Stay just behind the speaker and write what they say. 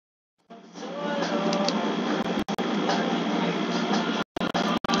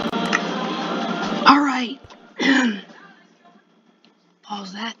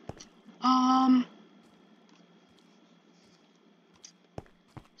Pause that.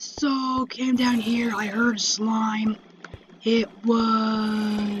 So came down here, I heard slime. It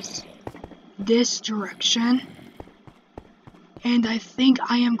was this direction. And I think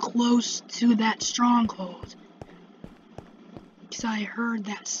I am close to that stronghold. Because I heard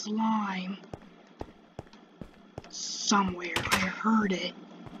that slime somewhere. I heard it.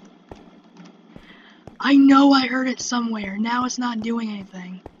 I know I heard it somewhere. Now it's not doing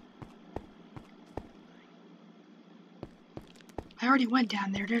anything. I already went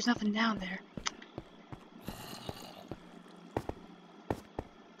down there. There's nothing down there.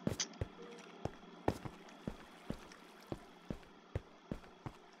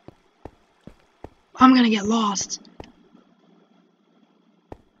 I'm gonna get lost.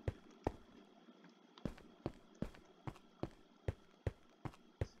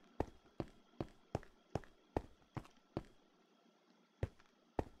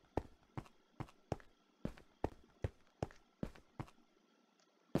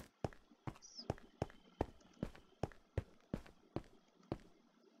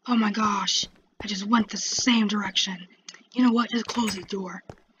 Oh my gosh, I just went the same direction. You know what, just close the door.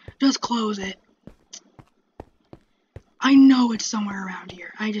 Just close it. I know it's somewhere around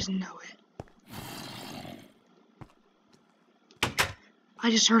here, I just know it. I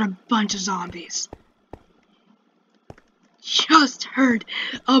just heard a bunch of zombies. Just heard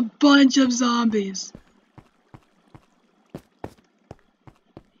a bunch of zombies.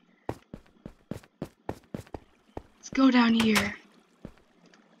 Let's go down here.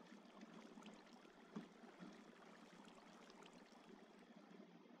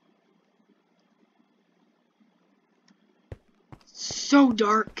 So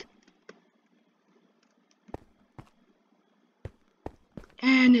dark.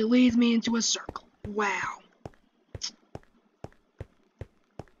 And it leads me into a circle. Wow.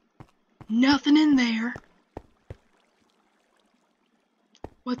 Nothing in there.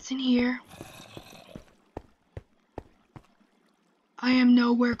 What's in here? I am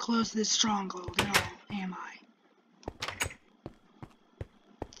nowhere close to this stronghold at all, am I?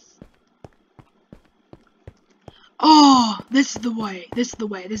 Oh, this is the way. This is the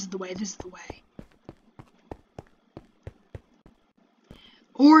way. This is the way. This is the way.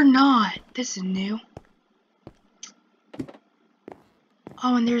 Or not. This is new.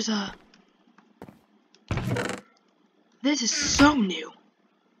 Oh, and there's a... This is so new.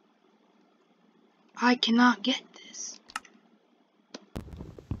 I cannot get this.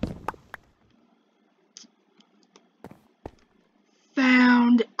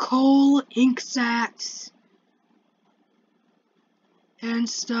 Found coal, ink sacks, and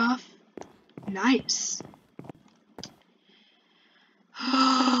stuff. Nice.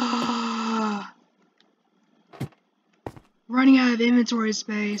 Running out of inventory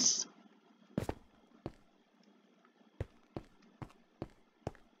space.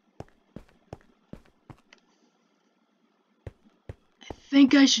 I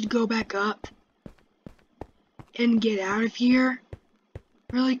think I should go back up and get out of here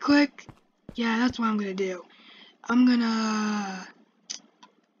really quick. Yeah, that's what I'm gonna do. I'm gonna...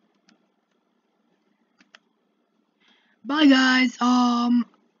 Bye guys,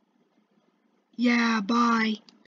 yeah, bye.